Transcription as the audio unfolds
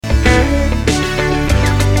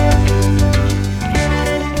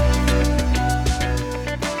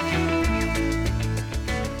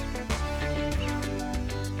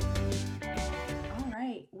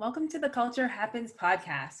Welcome to the Culture Happens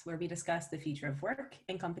podcast, where we discuss the future of work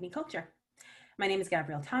and company culture. My name is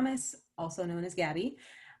Gabrielle Thomas, also known as Gabby.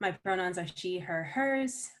 My pronouns are she, her,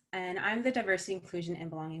 hers, and I'm the Diversity, Inclusion, and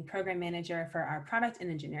Belonging Program Manager for our product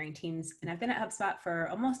and engineering teams, and I've been at HubSpot for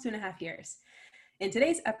almost 2.5 years. In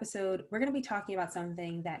today's episode, we're going to be talking about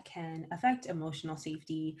something that can affect emotional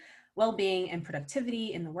safety, well-being, and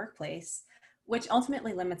productivity in the workplace, which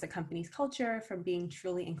ultimately limits a company's culture from being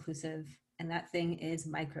truly inclusive, and that thing is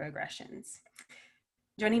microaggressions.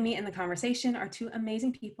 Joining me in the conversation are two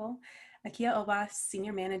amazing people, Akia Obas,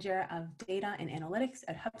 Senior Manager of Data and Analytics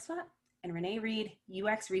at HubSpot, and Renee Reed,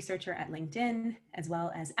 UX Researcher at LinkedIn, as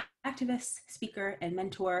well as activist, speaker, and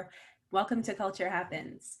mentor. Welcome to Culture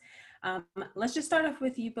Happens. Let's just start off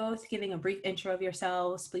with you both giving a brief intro of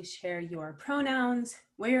yourselves. Please share your pronouns,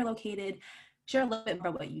 where you're located, share a little bit more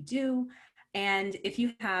about what you do, and if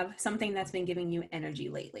you have something that's been giving you energy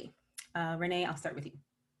lately. Renee, I'll start with you.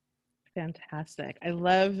 Fantastic. I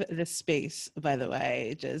love this space, by the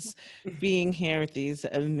way, just being here with these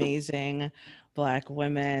amazing Black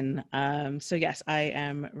women. So yes, I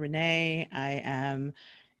am Renee. I am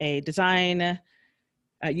a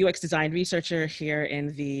UX design researcher here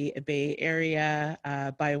in the Bay Area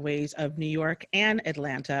by ways of New York and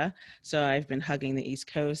Atlanta. So I've been hugging the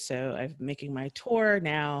East Coast. So I'm making my tour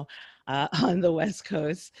now on the West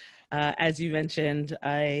Coast. As you mentioned,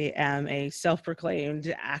 I am a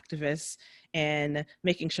self-proclaimed activist in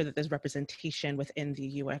making sure that there's representation within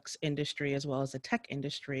the UX industry as well as the tech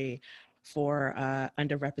industry for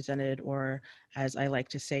underrepresented, or as I like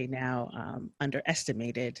to say now,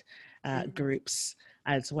 underestimated groups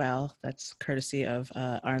as well. That's courtesy of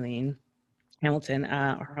Arlene Hamilton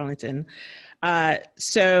or Harlington.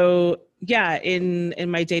 So yeah, in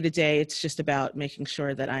my day-to-day, it's just about making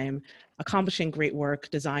sure that I am accomplishing great work,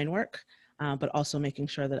 design work, but also making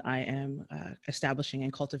sure that I am establishing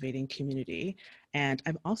and cultivating community. And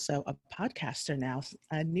I'm also a podcaster now,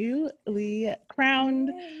 a newly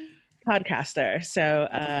crowned podcaster. So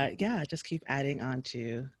yeah, just keep adding on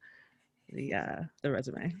to the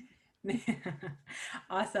resume.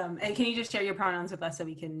 Awesome. And can you just share your pronouns with us so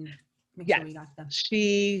we can make sure we got them?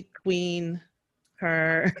 She, queen,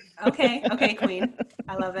 her. Okay, queen.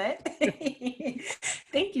 I love it.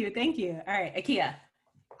 Thank you. All right, Akia.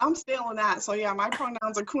 I'm still in that. So yeah, my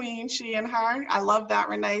pronouns are queen, she, and her. I love that,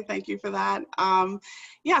 Renee. Thank you for that.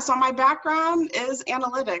 So my background is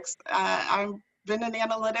analytics. I've been in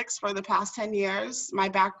analytics for the past 10 years. My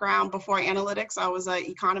background before analytics, I was an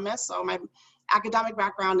economist. So my academic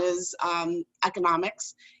background is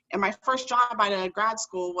economics. And my first job out of grad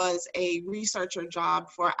school was a researcher job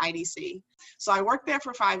for IDC. So I worked there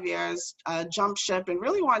for 5 years, jumped ship, and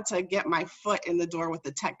really wanted to get my foot in the door with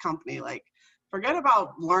the tech company. Like, forget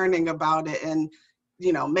about learning about it and,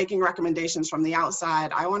 making recommendations from the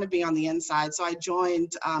outside. I want to be on the inside. So I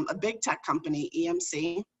joined a big tech company,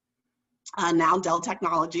 EMC, now Dell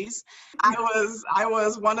Technologies. I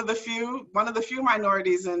was one of the few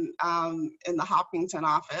minorities in the Hopkinton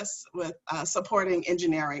office with supporting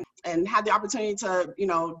engineering, and had the opportunity to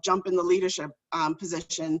jump in the leadership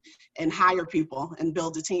position and hire people and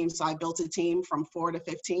build a team. So I built a team from 4 to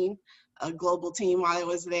 15. A global team while I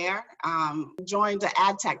was there. Joined an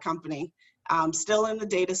ad tech company, still in the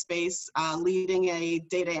data space, leading a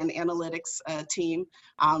data and analytics team.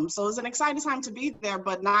 So it was an exciting time to be there,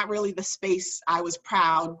 but not really the space I was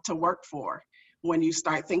proud to work for when you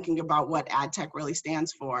start thinking about what ad tech really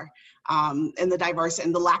stands for. And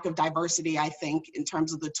the lack of diversity, I think, in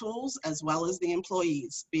terms of the tools as well as the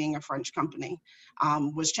employees, being a French company,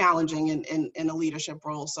 was challenging in a leadership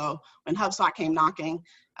role. So when HubSpot came knocking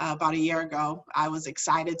about a year ago, I was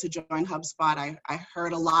excited to join HubSpot. I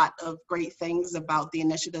heard a lot of great things about the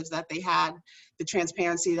initiatives that they had, the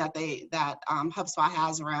transparency that HubSpot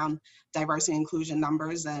has around diversity and inclusion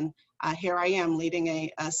numbers, and here I am leading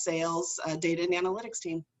a sales data and analytics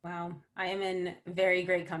team. Wow, I am in very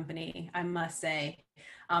great company, I must say.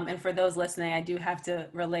 And for those listening, I do have to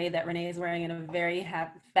relay that Renee is wearing a very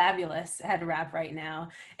fabulous head wrap right now.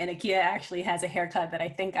 And Akia actually has a haircut that I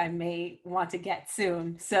think I may want to get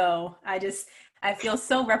soon. So I feel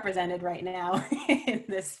so represented right now in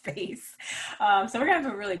this space. So we're gonna have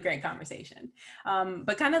a really great conversation.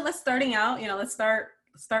 But kind of let's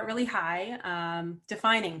start really high,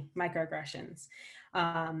 defining microaggressions.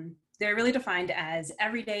 They're really defined as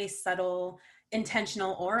everyday, subtle,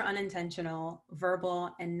 intentional or unintentional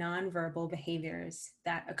verbal and nonverbal behaviors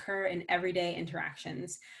that occur in everyday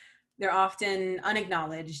interactions. They're often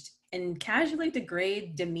unacknowledged and casually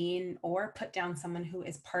degrade, demean, or put down someone who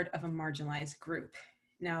is part of a marginalized group.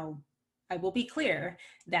 Now, I will be clear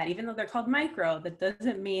that even though they're called micro, that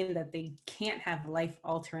doesn't mean that they can't have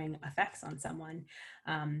life-altering effects on someone.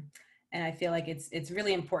 And I feel like it's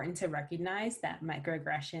really important to recognize that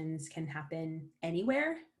microaggressions can happen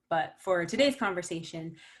anywhere. But for today's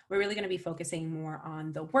conversation, we're really going to be focusing more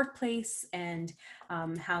on the workplace and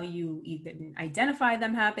how you even identify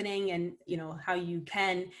them happening, and how you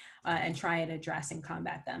can and try and address and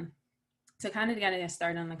combat them. So kind of getting us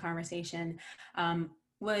started on the conversation,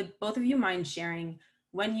 would both of you mind sharing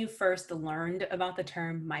when you first learned about the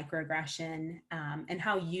term microaggression and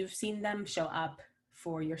how you've seen them show up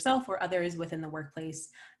for yourself or others within the workplace?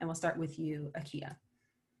 And we'll start with you, Akia.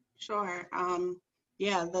 Sure.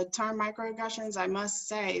 Yeah, the term microaggressions, I must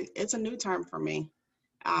say, it's a new term for me.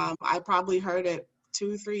 I probably heard it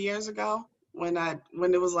 2-3 years ago when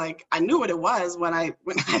it was like, I knew what it was when I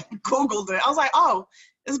Googled it. I was like, oh,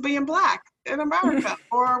 it's being Black in America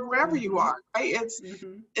or wherever you are, right?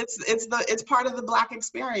 It's part of the Black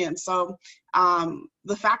experience. So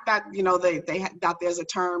the fact that, that there's a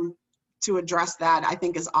term to address that, I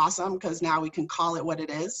think is awesome, because now we can call it what it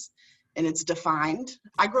is. And it's defined.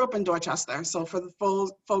 I grew up in Dorchester, so for the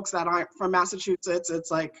folks that aren't from Massachusetts,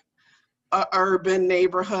 it's like an urban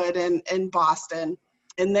neighborhood in Boston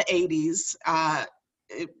in the 80s.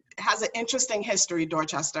 It has an interesting history,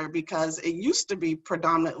 Dorchester, because it used to be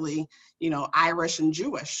predominantly, Irish and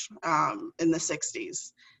Jewish in the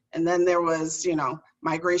 60s. And then there was,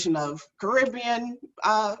 migration of Caribbean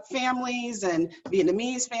families and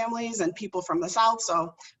Vietnamese families and people from the South.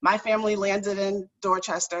 So my family landed in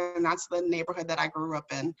Dorchester, and that's the neighborhood that I grew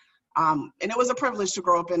up in. And it was a privilege to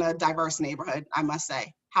grow up in a diverse neighborhood, I must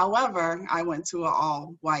say. However, I went to an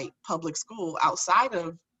all-white public school outside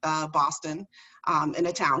of Boston in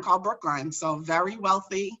a town called Brookline. So very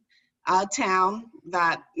wealthy town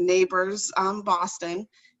that neighbors Boston,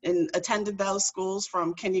 and attended those schools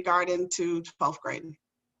from kindergarten to 12th grade.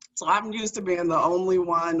 So I'm used to being the only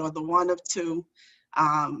one or the one of two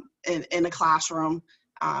in a classroom.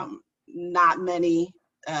 Not many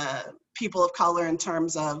people of color in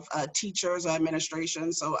terms of teachers or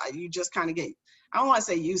administration. So you just kind of get, I don't want to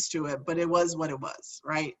say used to it, but it was what it was,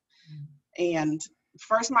 right? And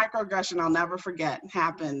first microaggression I'll never forget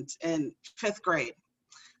happened in 5th grade.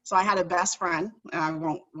 So I had a best friend, and I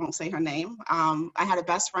won't say her name. I had a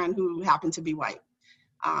best friend who happened to be white,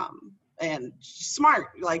 and smart.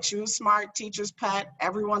 Like, she was smart, teacher's pet.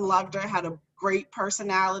 Everyone loved her. Had a great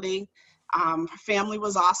personality. Her family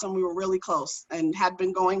was awesome. We were really close, and had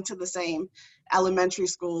been going to the same elementary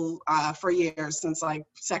school for years, since like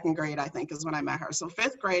 2nd grade, I think, is when I met her. So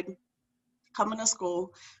 5th grade, coming to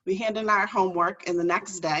school, we hand in our homework, and the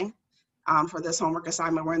next day, for this homework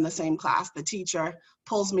assignment, we're in the same class. The teacher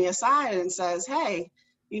pulls me aside and says, hey,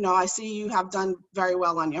 I see you have done very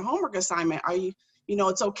well on your homework assignment. Are you,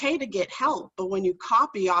 it's okay to get help, but when you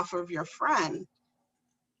copy off of your friend,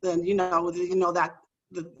 then, we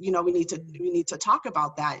need to talk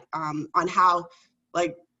about that, on how,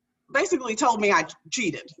 like, basically told me I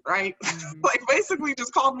cheated, right? Like, basically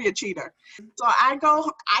just called me a cheater. So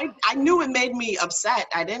I knew it made me upset.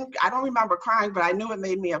 I don't remember crying, but I knew it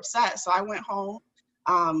made me upset. So I went home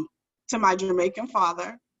to my Jamaican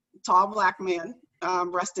father, tall Black man,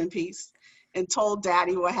 rest in peace, and told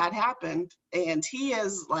Daddy what had happened. And he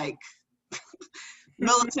is like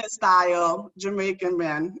militant style Jamaican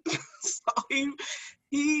man. So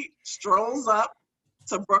he strolls up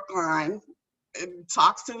to Brookline and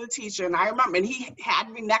talks to the teacher. And I remember, and he had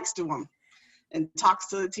me next to him, and talks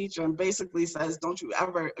to the teacher and basically says, don't you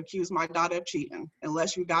ever accuse my daughter of cheating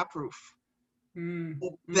unless you got proof.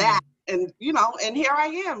 That, and and here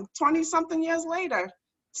I am 20 something years later,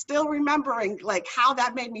 still remembering like how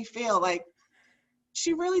that made me feel. Like,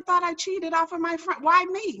 she really thought I cheated off of my friend. Why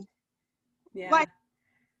me? Yeah. Like,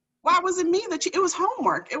 why was it me that it was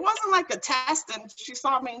homework? It wasn't like a test and she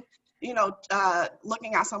saw me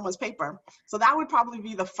looking at someone's paper. So that would probably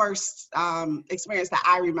be the first experience that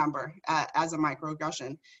I remember as a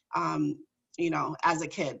microaggression, as a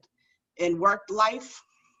kid. In work life,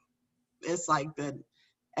 it's like the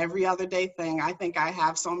every other day thing. I think I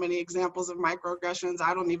have so many examples of microaggressions,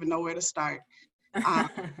 I don't even know where to start.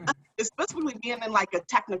 Especially being in like a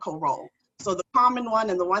technical role. So the common one,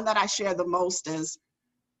 and the one that I share the most, is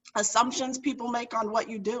assumptions people make on what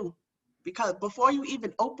you do. Because before you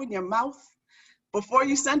even open your mouth, before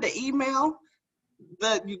you send an email,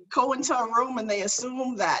 you go into a room and they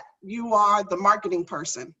assume that you are the marketing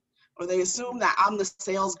person, or they assume that I'm the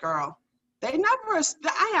sales girl.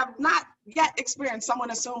 I have not yet experienced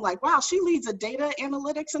someone assume like, wow, she leads a data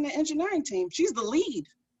analytics and an engineering team. She's the lead.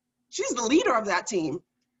 She's the leader of that team.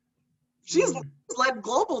 She's led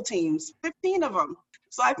global teams, 15 of them.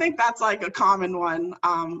 So I think that's like a common one.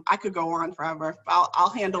 I could go on forever. I'll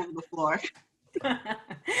hand over the floor.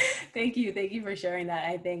 Thank you for sharing that.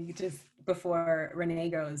 I think just before Renee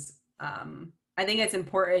goes, I think it's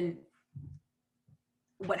important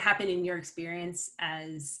what happened in your experience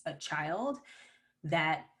as a child,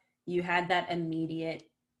 that you had that immediate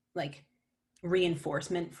like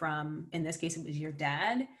reinforcement from, in this case it was your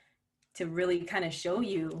dad, to really kind of show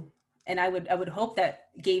you, and I would hope that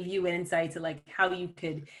gave you an insight to like how you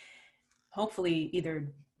could hopefully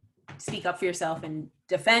either speak up for yourself and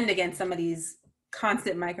defend against some of these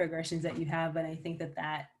constant microaggressions that you have. But I think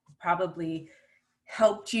that probably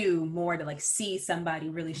helped you more to like see somebody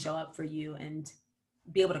really show up for you and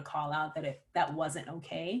be able to call out that wasn't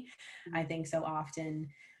okay. I think so often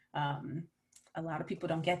a lot of people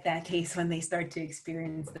don't get that case when they start to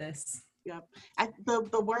experience this. Yep.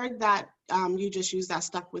 The word that you just used that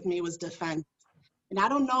stuck with me was defend. And I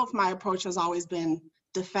don't know if my approach has always been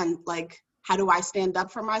defend, like, how do I stand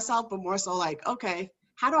up for myself, but more so like, okay,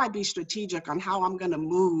 how do I be strategic on how I'm going to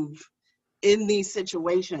move in these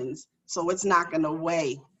situations so it's not going to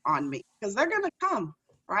weigh on me? Because they're going to come,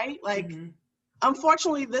 right? Like,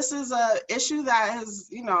 unfortunately, this is a issue that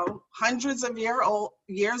is, hundreds of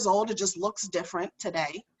years old. It just looks different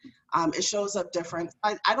today. It shows up different.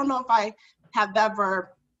 I don't know if I have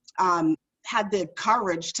ever had the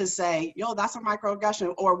courage to say, yo, that's a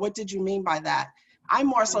microaggression, or what did you mean by that? I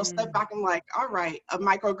more so step back and like, all right, a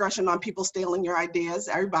microaggression on people stealing your ideas.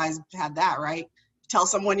 Everybody's had that, right? Tell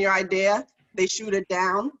someone your idea, they shoot it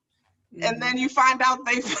down, and then you find out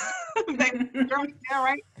yeah,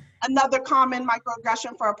 right? Another common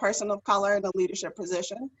microaggression for a person of color in a leadership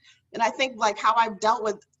position. And I think like how I've dealt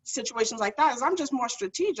with situations like that is I'm just more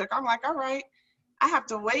strategic. I'm like, all right, I have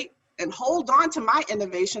to wait and hold on to my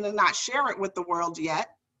innovation and not share it with the world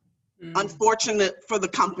yet. Unfortunate for the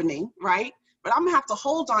company, right? But I'm gonna have to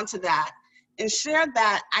hold on to that and share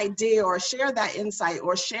that idea or share that insight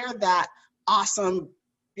or share that awesome,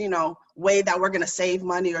 way that we're gonna save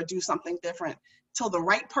money or do something different till the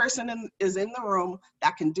right person is in the room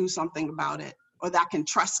that can do something about it, or that can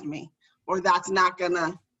trust me, or that's not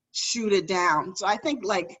gonna shoot it down. So I think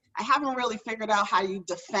like, I haven't really figured out how you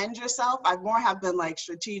defend yourself. I more have been like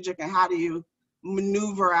strategic and how do you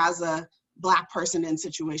maneuver as a Black person in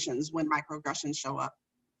situations when microaggressions show up.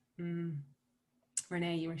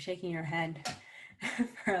 Renee, you were shaking your head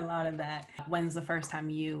for a lot of that. When's the first time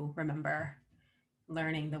you remember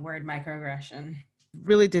learning the word microaggression?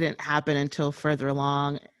 Really didn't happen until further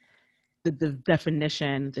along. The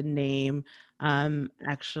definition, the name,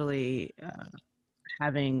 actually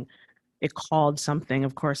having it called something,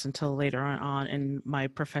 of course, until later on in my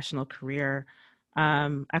professional career.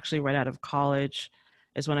 Actually, right out of college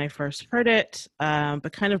is when I first heard it,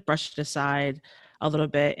 but kind of brushed it aside a little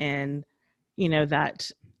bit in,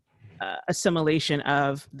 that assimilation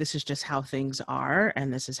of this is just how things are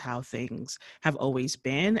and this is how things have always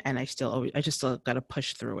been, and I just still got to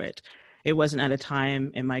push through it. It wasn't at a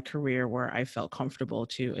time in my career where I felt comfortable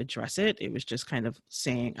to address it. It was just kind of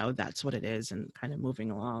saying, oh, that's what it is, and kind of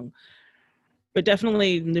moving along. But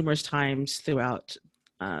definitely numerous times throughout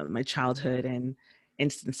my childhood and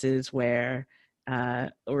instances where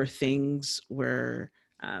or things were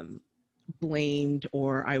blamed,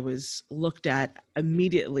 or I was looked at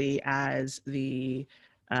immediately as the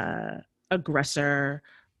aggressor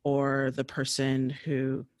or the person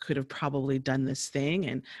who could have probably done this thing.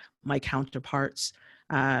 And my counterparts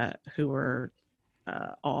who were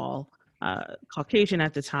all Caucasian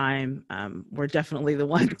at the time were definitely the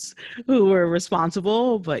ones who were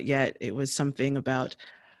responsible, but yet it was something about,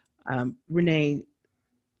 Renee,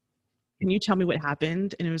 can you tell me what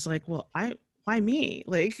happened? And it was like, well, why me?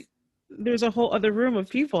 Like, there's a whole other room of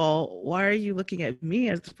people. Why are you looking at me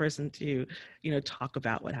as the person to, talk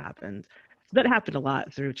about what happened? So that happened a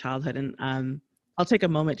lot through childhood. And I'll take a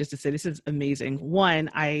moment just to say this is amazing.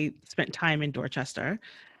 One, I spent time in Dorchester.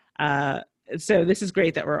 So this is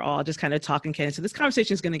great that we're all just kind of talking candid. So this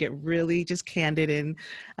conversation is going to get really just candid and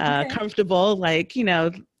comfortable, like,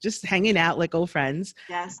 just hanging out like old friends.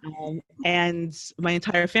 Yes. And my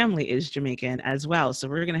entire family is Jamaican as well. So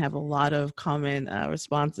we're going to have a lot of common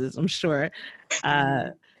responses, I'm sure.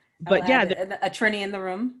 But yeah. A Trini in the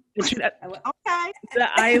room. Okay. The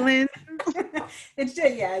island. It's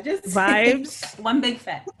just vibes.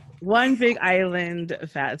 One big island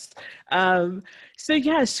fest. So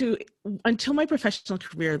until my professional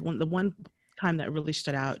career, the one time that really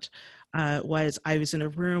stood out was I was in a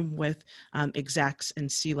room with execs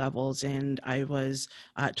and C-levels, and I was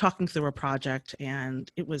talking through a project,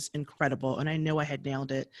 and it was incredible. And I know I had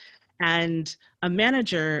nailed it. And a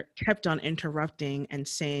manager kept on interrupting and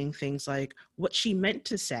saying things like what she meant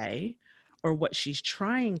to say or what she's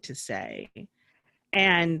trying to say.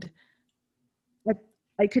 And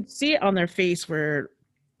I could see it on their face where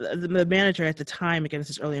the manager at the time, again, this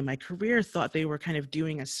is early in my career, thought they were kind of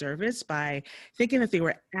doing a service by thinking that they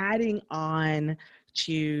were adding on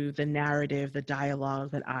to the narrative, the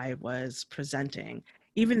dialogue that I was presenting.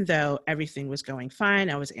 Even though everything was going fine,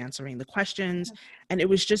 I was answering the questions. And it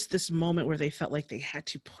was just this moment where they felt like they had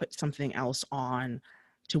to put something else on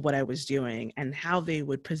to what I was doing. And how they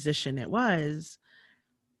would position it was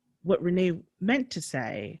what Renee meant to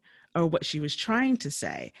say or what she was trying to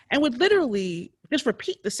say, and would literally just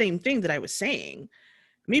repeat the same thing that I was saying,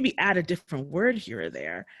 maybe add a different word here or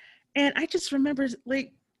there. And I just remember,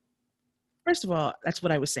 like, first of all, that's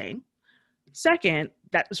what I was saying. Second,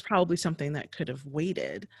 that was probably something that could have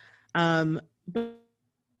waited. But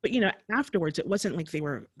you know, afterwards, it wasn't like they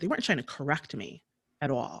weren't trying to correct me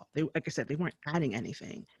at all. They, like I said, they weren't adding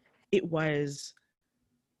anything. It was,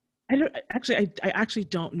 I actually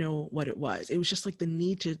don't know what it was. It was just like the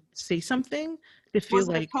need to say something to feel Was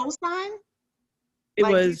it like a cosign? it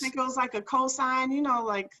Like, do you was. think it was like a cosign? You know,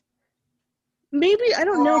 like, Maybe, I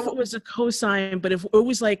don't know if or it was a cosign, but if it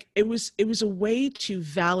was like it was a way to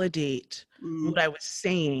validate what I was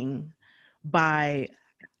saying by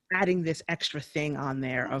adding this extra thing on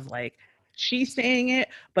there of like, she's saying it,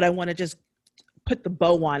 but I want to just put the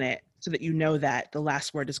bow on it so that you know that the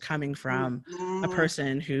last word is coming from a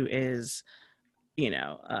person who is, you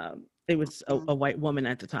know, it was a white woman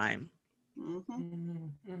at the time.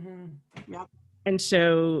 Yep. And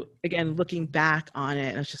so again, looking back on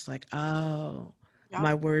it, I was just like, oh, Yep.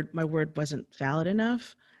 my word wasn't valid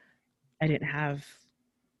enough. I didn't have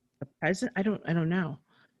a present. I don't know.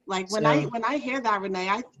 Like when I hear that, Renee,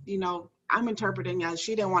 I'm interpreting as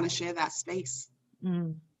she didn't want to share that space.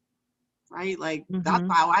 Right? Like that's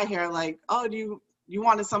how I hear, like, oh, you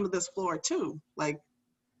wanted some of this floor too. Like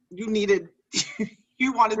you needed,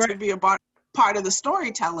 you wanted to be a part of the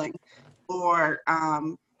storytelling, or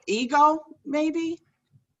ego, maybe.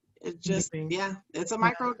 It just, it's a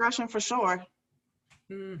microaggression for sure.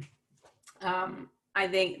 I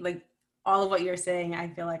think like all of what you're saying, I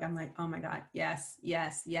feel like I'm like, oh my God, yes.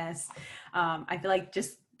 I feel like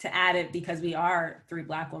just to add it, because we are 3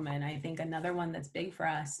 Black women, I think another one that's big for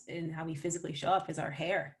us in how we physically show up is our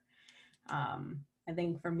hair. I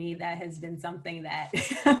think for me, that has been something that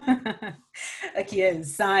Akia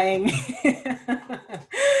is sighing.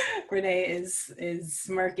 Renee is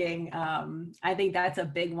smirking. I think that's a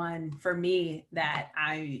big one for me that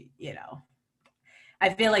I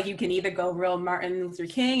feel like you can either go real Martin Luther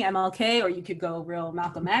King, MLK, or you could go real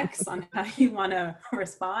Malcolm X on how you want to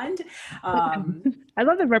respond. I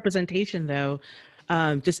love the representation, though,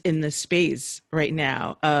 just in this space right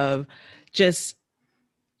now of just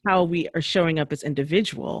how we are showing up as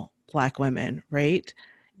individual Black women, right?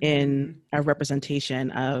 In our representation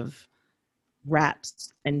of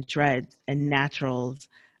wraps and dreads and naturals.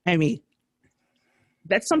 I mean,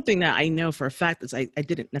 that's something that I know for a fact that I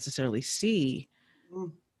didn't necessarily see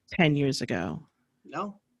 10 years ago.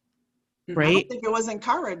 No. Right? I don't think it was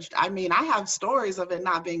encouraged. I mean, I have stories of it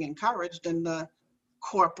not being encouraged in the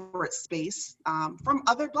corporate space from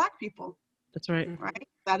other Black people. That's right. Right?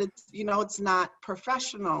 That it's, it's not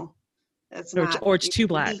professional. It's or not. Or it's too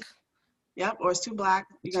Black. Yep. Or it's too Black.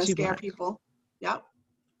 You're going to scare people. Yep.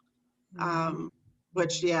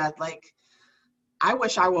 Which, like, I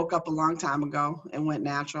wish I woke up a long time ago and went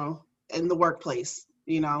natural in the workplace,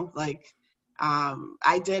 like,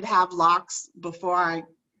 I did have locks before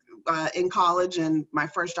in college, and my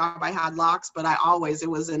first job I had locks, but it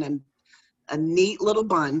was in a neat little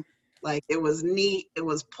bun. Like, it was neat. It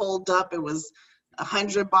was pulled up. It was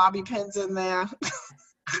 100 bobby pins in there.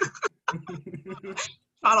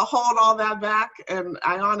 Trying to hold all that back. And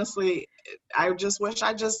I just wish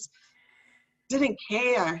I just didn't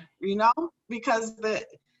care, because I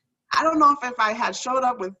don't know if I had showed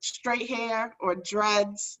up with straight hair or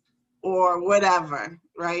dreads or whatever,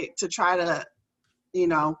 right, to try to,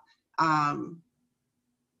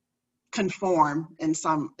 conform in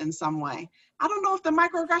some way. I don't know if the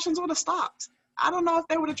microaggressions would have stopped. I don't know if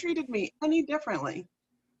they would have treated me any differently.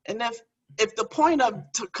 And if the point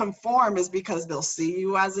to conform is because they'll see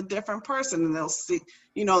you as a different person, and they'll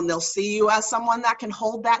see you as someone that can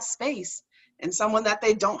hold that space, and someone that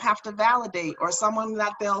they don't have to validate, or someone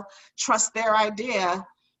that they'll trust their idea.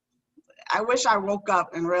 I wish I woke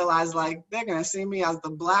up and realized, like, they're going to see me as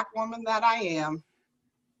the Black woman that I am.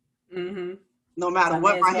 No matter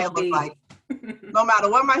what my hair looked like. No matter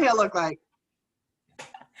what my hair looked like.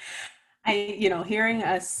 Hearing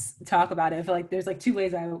us talk about it, I feel like there's like two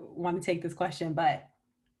ways I want to take this question, but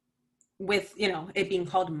with, it being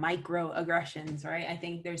called microaggressions, right? I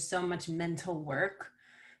think there's so much mental work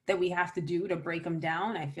that we have to do to break them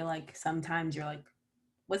down. I feel like sometimes you're like,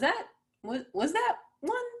 was that one?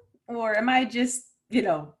 Or am I just,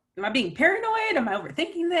 am I being paranoid? Am I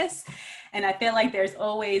overthinking this? And I feel like there's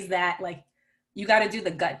always that, like, you got to do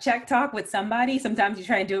the gut check talk with somebody. Sometimes you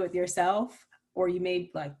try and do it with yourself, or you may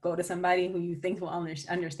like go to somebody who you think will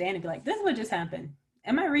understand and be like, this is what just happened.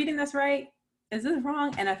 Am I reading this right? Is this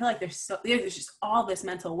wrong? And I feel like there's just all this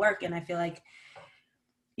mental work. And I feel like,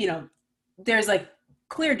 there's like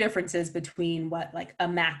clear differences between what like a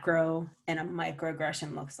macro and a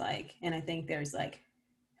microaggression looks like. And I think there's like,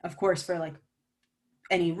 of course, for like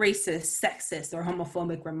any racist, sexist, or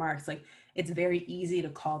homophobic remarks, like it's very easy to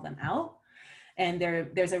call them out. And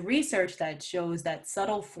there's a research that shows that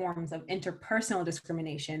subtle forms of interpersonal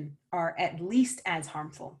discrimination are at least as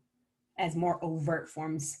harmful as more overt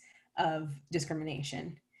forms of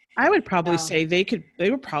discrimination. I would probably say they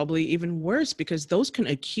were probably even worse, because those can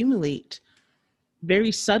accumulate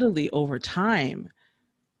very subtly over time.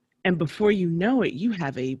 And before you know it, you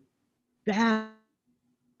have a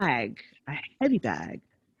heavy bag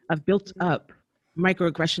of built up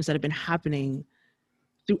microaggressions that have been happening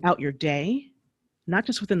throughout your day, not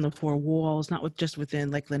just within the four walls, not just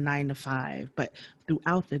within like the 9 to 5, but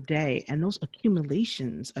throughout the day. And those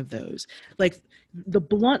accumulations of those, like the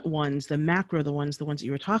blunt ones, the macro, the ones that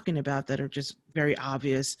you were talking about that are just very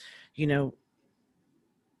obvious,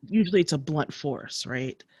 usually it's a blunt force,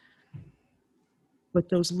 right? But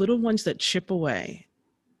those little ones that chip away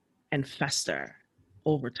and fester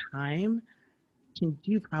over time can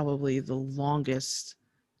do probably the longest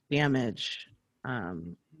damage,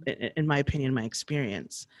 in my opinion, my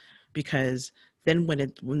experience, because then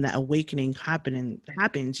when that awakening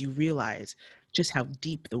happens, you realize just how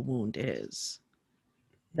deep the wound is,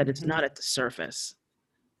 that it's not at the surface,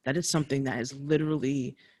 that it's something that is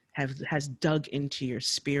literally has dug into your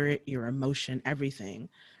spirit, your emotion, everything.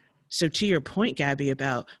 So to your point, Gabby,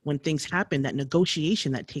 about when things happen, that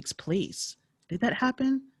negotiation that takes place, did that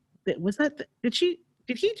happen? Did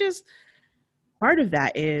he just, part of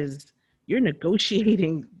that is you're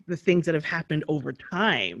negotiating the things that have happened over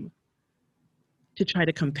time to try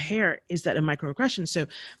to compare, is that a microaggression? So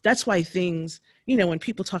that's why things, when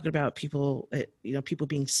people talk about people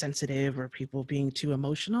being sensitive or people being too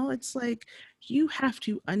emotional, it's like, you have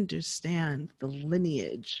to understand the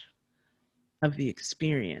lineage of the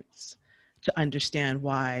experience to understand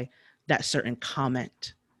why that certain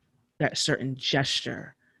comment, that certain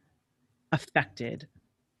gesture affected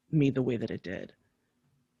me the way that it did.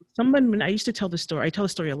 When I used to tell the story, I tell the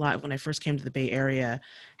story a lot when I first came to the Bay Area,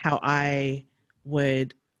 how I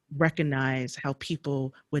would recognize how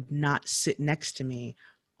people would not sit next to me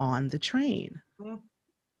on the train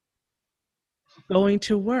going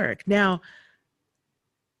to work. Now,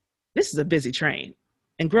 this is a busy train.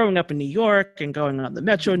 And growing up in New York and going on the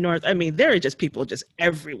Metro North, I mean, there are just people just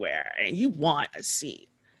everywhere, and you want a seat.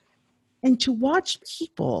 And to watch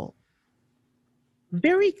people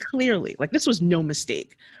very clearly, like this was no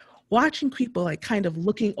mistake, watching people like kind of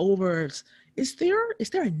looking over, is there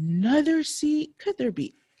another seat? Could there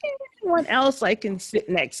be anyone else I can sit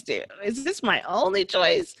next to? Is this my only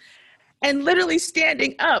choice? And literally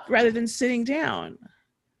standing up rather than sitting down.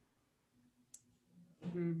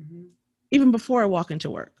 Mm-hmm. Even before I walk into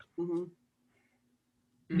work. Mm-hmm.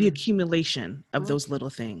 The accumulation of those little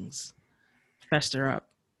things fester up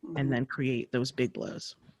and then create those big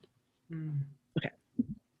blows. Okay.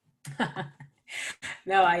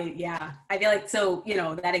 No, I feel like, so,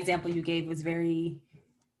 that example you gave was very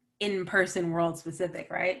in-person world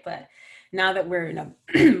specific, right? But now that we're in a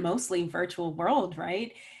mostly virtual world,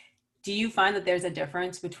 right? Do you find that there's a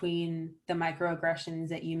difference between the microaggressions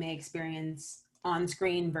that you may experience on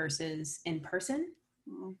screen versus in person?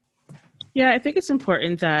 Yeah, I think it's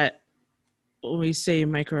important that when we say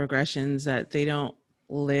microaggressions, that they don't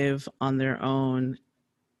live on their own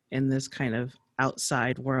in this kind of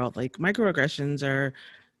outside world. Like microaggressions are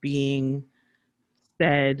being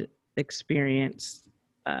said, experienced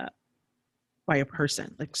by a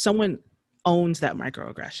person. Like someone owns that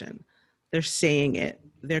microaggression. They're saying it,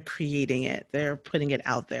 they're creating it, they're putting it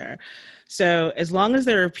out there. So as long as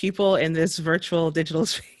there are people in this virtual digital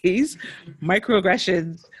space,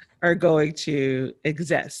 microaggressions are going to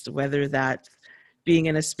exist, whether that's being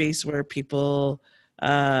in a space where people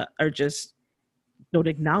are just don't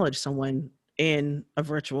acknowledge someone in a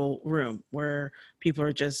virtual room, where people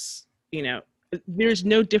are just, there's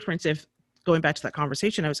no difference. If going back to that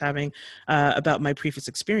conversation I was having about my previous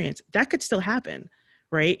experience, that could still happen,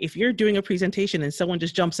 right? If you're doing a presentation and someone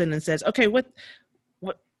just jumps in and says, okay, what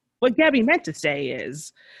Gabby meant to say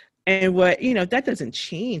is, and what, that doesn't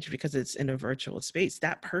change because it's in a virtual space.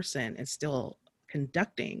 That person is still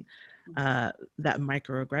conducting that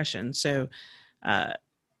microaggression. So Do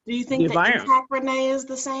you the think the environment, impact, Renee, is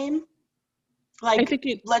the same? I Like,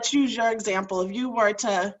 think let's use your example. If you were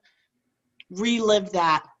to relive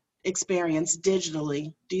that experience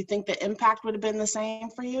digitally, do you think the impact would have been the same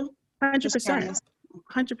for you? Just 100%, curious.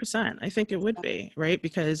 100%. I think it would be, right?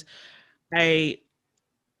 Because I'm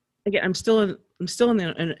still in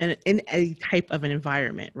a type of an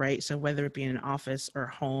environment, right? So whether it be in an office or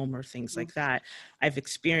home or things like that, I've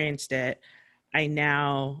experienced it. I'm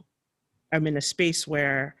in a space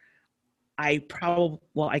where I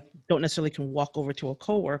don't necessarily can walk over to a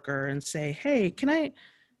coworker and say, hey, can I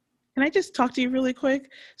just talk to you really quick?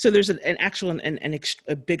 So there's an actual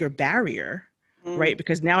a bigger barrier, right?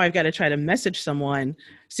 Because now I've got to try to message someone,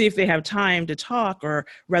 see if they have time to talk, or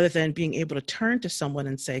rather than being able to turn to someone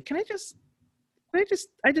and say, I just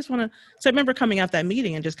want to. So I remember coming out that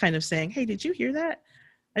meeting and just kind of saying, hey, did you hear that?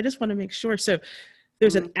 I just want to make sure. So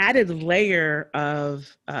there's an added layer of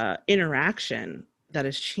interaction that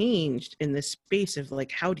has changed in this space of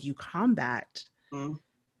like, how do you combat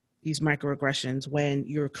these microaggressions when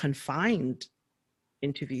you're confined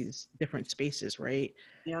into these different spaces, right?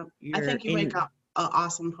 Yeah, I think you make an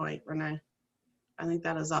awesome point, Renee. I think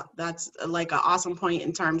that's like an awesome point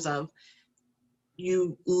in terms of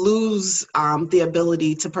you lose the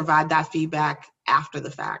ability to provide that feedback after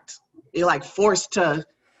the fact. You're like forced to,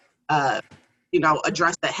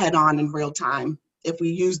 address that head on in real time. If we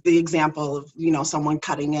use the example of, someone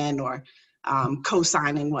cutting in or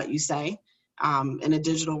co-signing what you say in a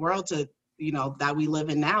digital world that we live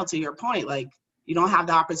in now, to your point, like you don't have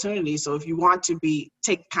the opportunity. So if you want to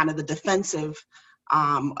take kind of the defensive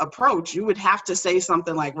approach, you would have to say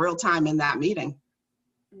something like real time in that meeting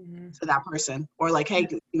to that person, or like, hey,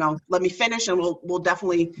 let me finish and we'll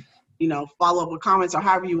definitely, follow up with comments, or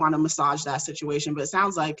however you want to massage that situation. But it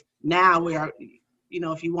sounds like now we are,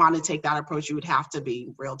 if you want to take that approach, you would have to be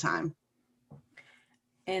real time.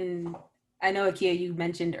 And I know, Akia, you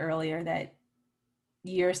mentioned earlier that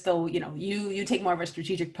you're still, you take more of a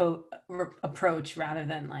strategic approach rather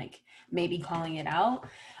than like maybe calling it out.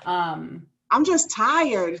 I'm just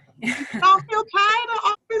tired. I feel tired of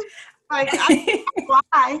office. Like,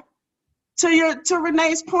 why? To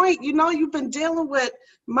Renee's point, you've been dealing with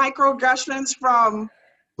microaggressions from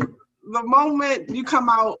the moment you come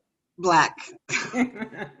out Black. So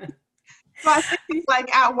I think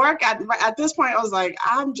like at work, at this point, I was like,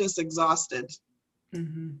 I'm just exhausted.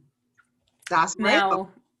 Mm-hmm. That's great. Now,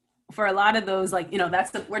 for a lot of those, like,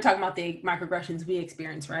 we're talking about the microaggressions we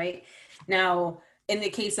experience, right? Now, in the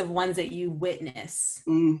case of ones that you witness,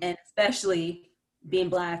 and especially being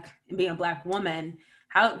Black and being a Black woman,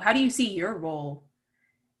 how do you see your role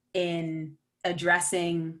in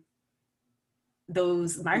addressing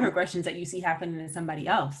those microaggressions that you see happening to somebody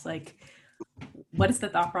else? Like, what is the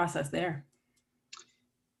thought process there?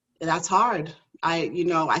 That's hard. I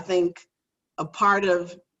think a part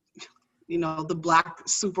of, the Black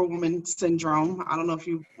superwoman syndrome, I don't know if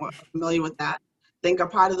you are familiar with that. I think a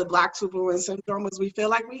part of the Black superwoman syndrome is we feel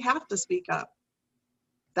like we have to speak up.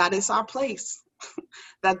 That is our place.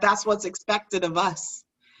 That's what's expected of us.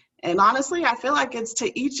 And honestly, I feel like it's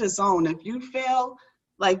to each his own. If you feel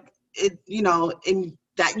like it, in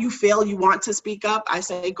that you feel you want to speak up, I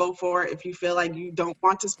say go for it. If you feel like you don't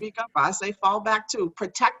want to speak up, I say fall back too.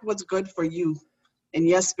 Protect what's good for you and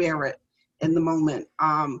your spirit in the moment.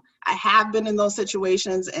 I have been in those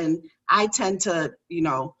situations, and I tend to,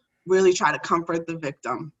 really try to comfort the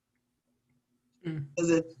victim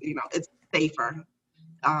because it's safer.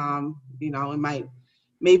 It might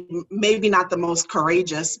maybe not the most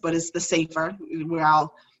courageous, but it's the safer, where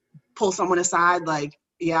I'll pull someone aside, like,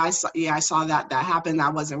 I saw that happened.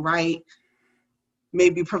 That wasn't right.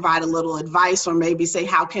 Maybe provide a little advice, or maybe say,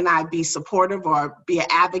 how can I be supportive or be an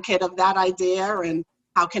advocate of that idea? And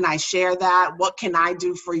how can I share that? What can I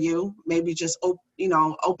do for you? Maybe just,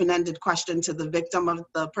 open-ended question to the victim of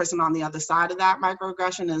the person on the other side of that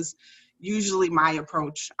microaggression is usually my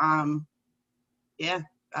approach.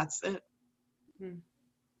 That's it.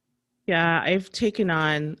 Yeah, I've taken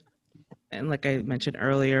on, and like I mentioned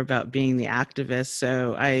earlier about being the activist,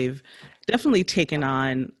 so I've definitely taken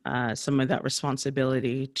on some of that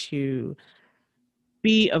responsibility to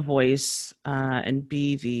be a voice and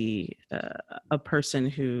be a person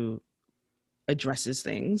who addresses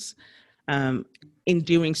things. In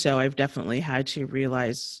doing so, I've definitely had to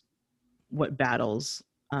realize what battles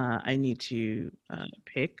I need to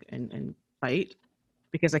pick and fight,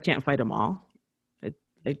 because I can't fight them all.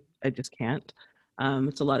 just can't.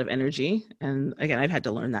 It's a lot of energy. And again, I've had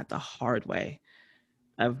to learn that the hard way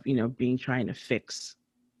of, trying to fix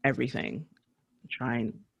everything,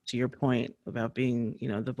 trying, to your point about being,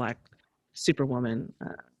 the Black superwoman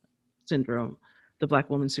syndrome, the Black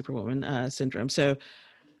woman superwoman syndrome. So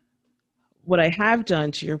what I have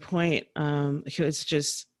done, to your point, is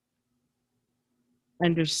just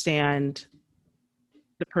understand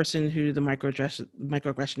the person who the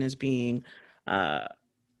microaggression is being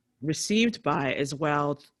received by as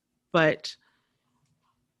well. But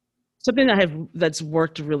something that's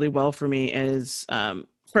worked really well for me is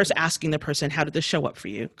first asking the person, how did this show up for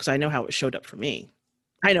you? Because I know how it showed up for me.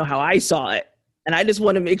 I know how I saw it. And I just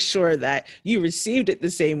want to make sure that you received it the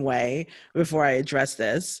same way before I address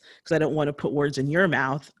this, because I don't want to put words in your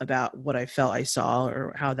mouth about what I felt I saw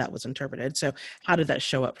or how that was interpreted. So how did that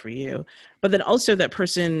show up for you? But then also that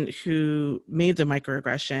person who made the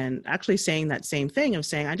microaggression actually saying that same thing of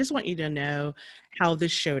saying, I just want you to know how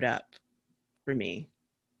this showed up for me.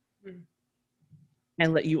 Mm-hmm.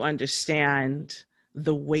 And let you understand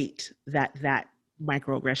the weight that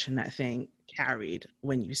microaggression, that thing carried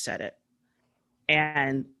when you said it.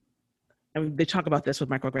 And they talk about this with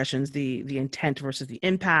microaggressions, the intent versus the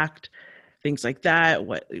impact, things like that.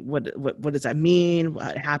 What does that mean?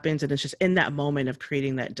 What happens? And it's just in that moment of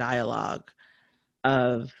creating that dialogue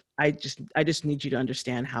of, I just need you to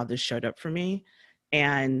understand how this showed up for me.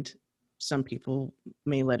 And some people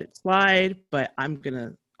may let it slide, but I'm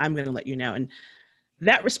gonna let you know. And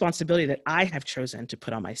that responsibility that I have chosen to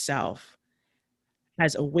put on myself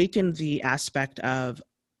has awakened the aspect of,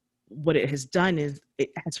 what it has done is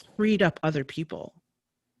it has freed up other people.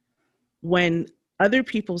 When other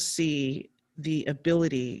people see the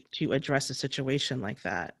ability to address a situation like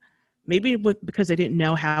that, maybe because they didn't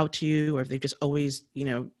know how to, or if they just always,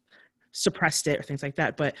 suppressed it or things like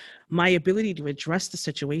that. But my ability to address the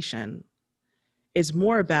situation is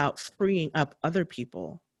more about freeing up other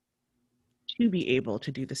people to be able to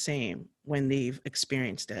do the same when they've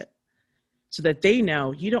experienced it, so that they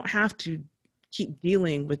know you don't have to keep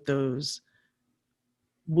dealing with those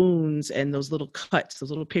wounds and those little cuts, those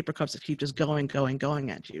little paper cuts that keep just going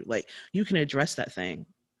at you. Like, you can address that thing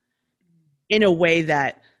in a way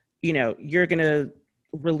that, you're going to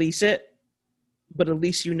release it, but at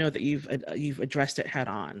least you know that you've addressed it head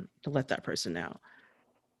on, to let that person know.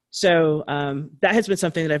 So that has been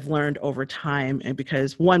something that I've learned over time. And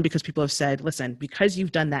because people have said, listen, because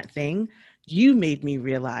you've done that thing, you made me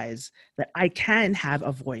realize that I can have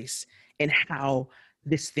a voice in how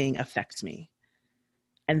this thing affects me.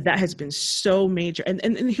 And that has been so major. And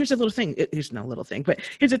here's a little thing. Here's not a little thing, but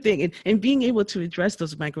here's the thing. In being able to address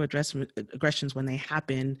those microaggressions when they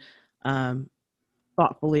happen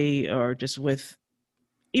thoughtfully, or just with,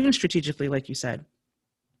 even strategically, like you said,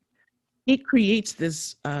 it creates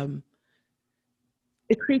this,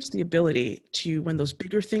 it creates the ability to, when those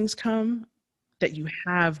bigger things come, that you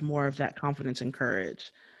have more of that confidence and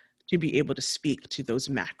courage to be able to speak to those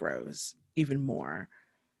macros even more,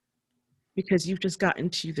 because you've just gotten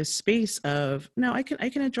to this space of, no, I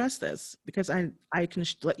can address this, because I can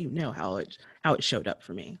let you know how it showed up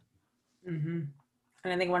for me. Mm-hmm.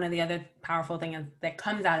 And I think one of the other powerful things that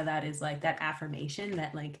comes out of that is like that affirmation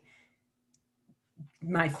that, like,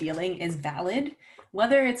 my feeling is valid,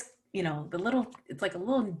 whether it's, it's like a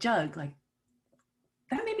little jug, like,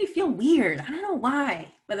 that made me feel weird. I don't know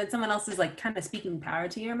why, but then someone else is like kind of speaking power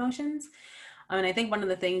to your emotions. And I think one of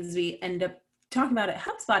the things we end up talking about at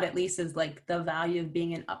HubSpot, at least, is like the value of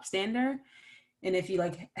being an upstander. And if you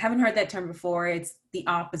like haven't heard that term before, it's the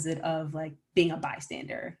opposite of like being a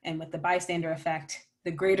bystander. And with the bystander effect,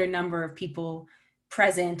 the greater number of people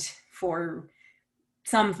present for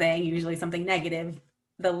something, usually something negative,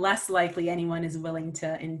 the less likely anyone is willing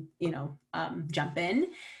to, jump in.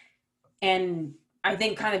 And I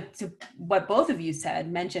think kind of to what both of you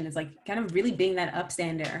mentioned is like kind of really being that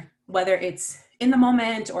upstander, whether it's in the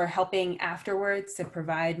moment or helping afterwards to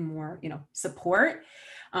provide more, support.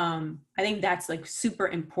 I think that's like super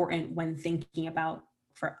important when thinking about,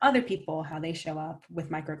 for other people, how they show up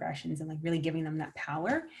with microaggressions and like really giving them that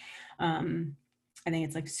power. I think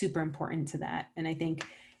it's like super important to that. And I think,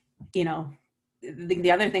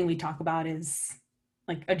 the other thing we talk about is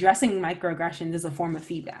like addressing microaggressions as a form of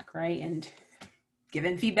feedback, right? And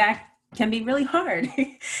giving feedback can be really hard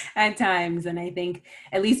at times. And I think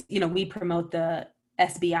at least, we promote the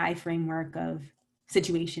SBI framework of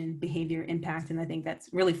situation, behavior, impact. And I think that's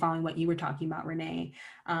really following what you were talking about, Renee.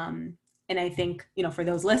 And I think, for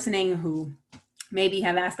those listening who maybe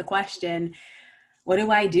have asked the question, what do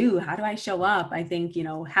I do? How do I show up? I think,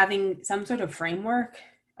 having some sort of framework,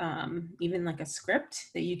 even like a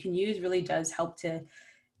script that you can use, really does help to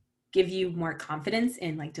give you more confidence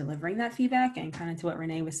in like delivering that feedback. And kind of to what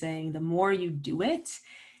Renee was saying, the more you do it,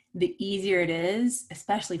 the easier it is,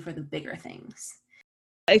 especially for the bigger things.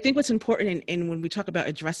 I think what's important in when we talk about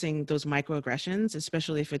addressing those microaggressions,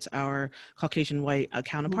 especially if it's our Caucasian white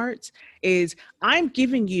counterparts, is I'm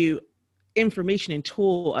giving you information and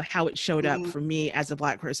tool of how it showed up for me as a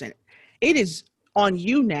Black person. It is on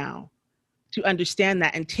you now to understand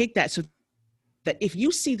that and take that, so that if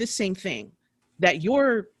you see the same thing that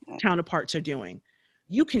your counterparts are doing,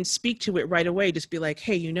 you can speak to it right away. Just be like,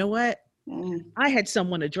 hey, you know what? I had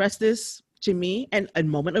someone address this to me, and a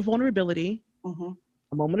moment of vulnerability,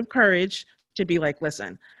 a moment of courage to be like,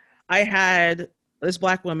 listen, I had this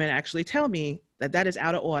Black woman actually tell me that that is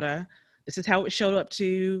out of order. This is how it showed up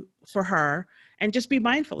for her. And just be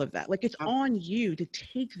mindful of that. Like, it's on you to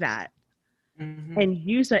take that and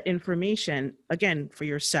use that information, again, for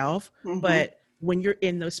yourself, but when you're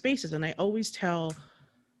in those spaces. And I always tell,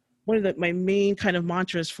 one of my main kind of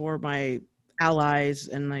mantras for my allies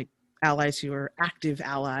and like allies who are active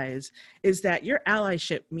allies is that your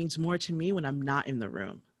allyship means more to me when I'm not in the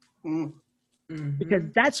room. Because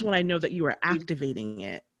that's when I know that you are activating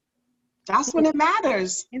it. That's when it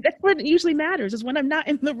matters. And that's when it usually matters, is when I'm not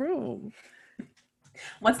in the room.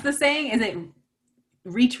 What's the saying? Is it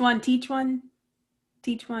reach one, teach one,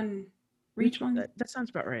 teach one, reach one? That sounds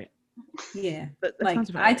about right. Yeah. That like sounds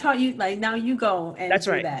about I right. taught you, like now you go and That's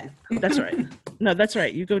do right. that. That's right. No, that's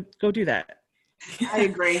right. You go do that. I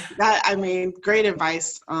agree. Great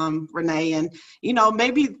advice, Renee. And,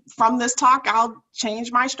 maybe from this talk, I'll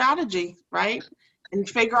change my strategy, right? And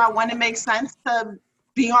figure out when it makes sense to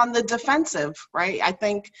be on the defensive, right? I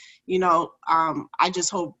think, I just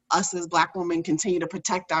hope us as Black women continue to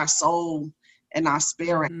protect our soul and our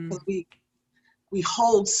spirit, because we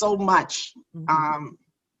hold so much,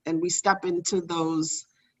 and we step into those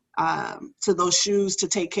shoes to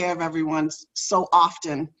take care of everyone so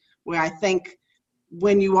often, where I think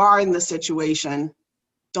when you are in the situation,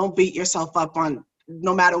 don't beat yourself up on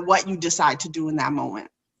no matter what you decide to do in that moment.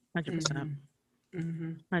 100%.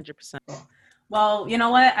 100%. Well, you know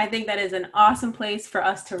what? I think that is an awesome place for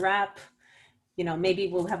us to wrap. Maybe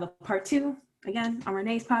we'll have a part 2 again on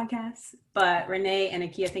Renee's podcast. But Renee and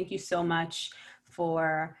Akia, thank you so much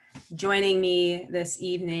for joining me this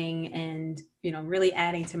evening and, really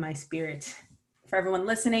adding to my spirit. For everyone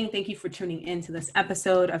listening, thank you for tuning in to this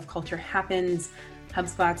episode of Culture Happens,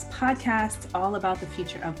 HubSpot's podcast, all about the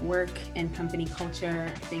future of work and company culture.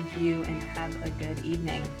 Thank you and have a good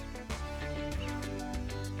evening.